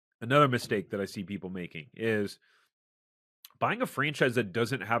Another mistake that I see people making is buying a franchise that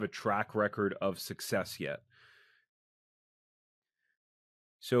doesn't have a track record of success yet.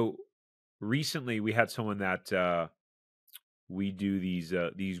 So recently we had someone that we do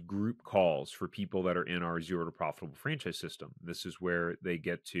these group calls for people that are in our zero to profitable franchise system. This is where they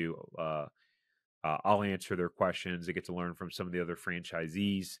get to I'll answer their questions. They get to learn from some of the other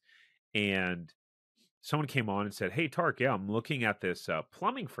franchisees. And someone came on and said, "Hey, Tark, yeah, I'm looking at this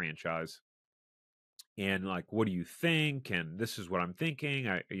plumbing franchise, and like, what do you think? And this is what I'm thinking.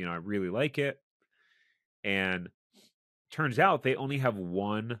 I really like it." And turns out they only have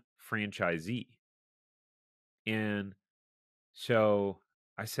one franchisee. And so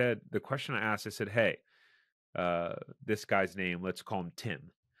the question I asked, I said, "Hey, this guy's name, let's call him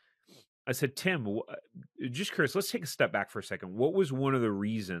Tim." I said, "Tim, just curious, let's take a step back for a second. What was one of the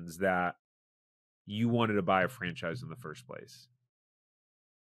reasons that you wanted to buy a franchise in the first place?"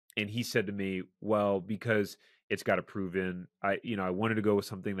 And he said to me, "Well, because it's got a proven, I wanted to go with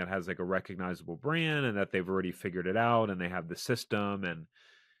something that has like a recognizable brand and that they've already figured it out and they have the system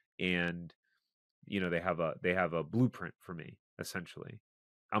and they have a blueprint for me, essentially."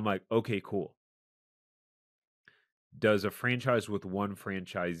 I'm like, "Okay, cool. Does a franchise with one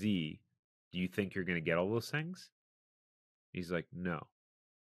franchisee, do you think you're going to get all those things?" He's like, "No."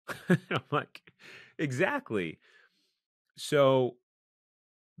 I'm like, "Exactly." So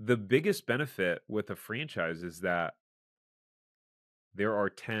the biggest benefit with a franchise is that there are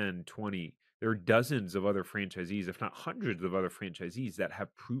 10, 20, there are dozens of other franchisees, if not hundreds of other franchisees that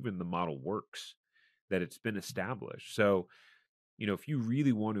have proven the model works, that it's been established. So, if you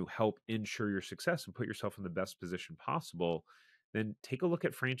really want to help ensure your success and put yourself in the best position possible, then take a look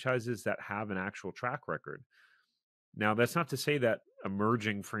at franchises that have an actual track record. Now, that's not to say that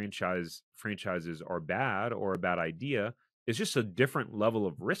emerging franchises are bad or a bad idea. It's just a different level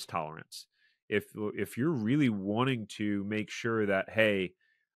of risk tolerance. If you're really wanting to make sure that, hey,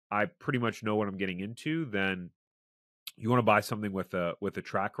 I pretty much know what I'm getting into, then you want to buy something with a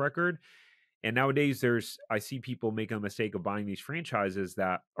track record. And nowadays I see people making a mistake of buying these franchises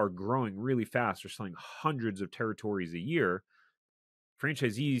that are growing really fast. They're selling hundreds of territories a year.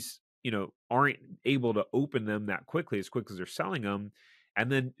 Franchisees, aren't able to open them that quickly, as quick as they're selling them.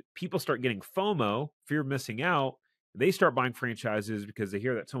 And then people start getting FOMO, fear of missing out. They start buying franchises because they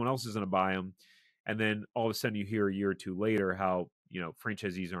hear that someone else is going to buy them. And then all of a sudden you hear a year or two later how,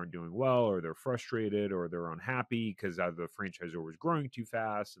 franchisees aren't doing well, or they're frustrated, or they're unhappy because either the franchisor was growing too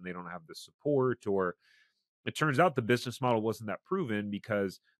fast and they don't have the support, or it turns out the business model wasn't that proven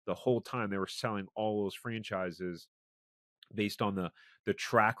because the whole time they were selling all those franchises based on the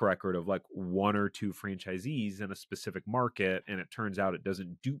track record of like one or two franchisees in a specific market, and it turns out it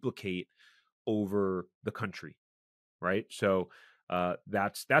doesn't duplicate over the country, right? So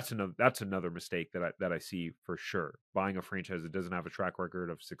that's another mistake that I see for sure. Buying a franchise that doesn't have a track record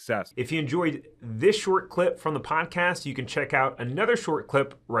of success. If you enjoyed this short clip from the podcast, you can check out another short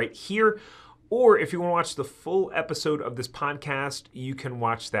clip right here. Or if you want to watch the full episode of this podcast, you can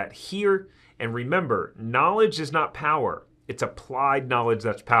watch that here. And remember, knowledge is not power. It's applied knowledge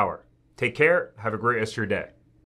that's power. Take care. Have a great rest of your day.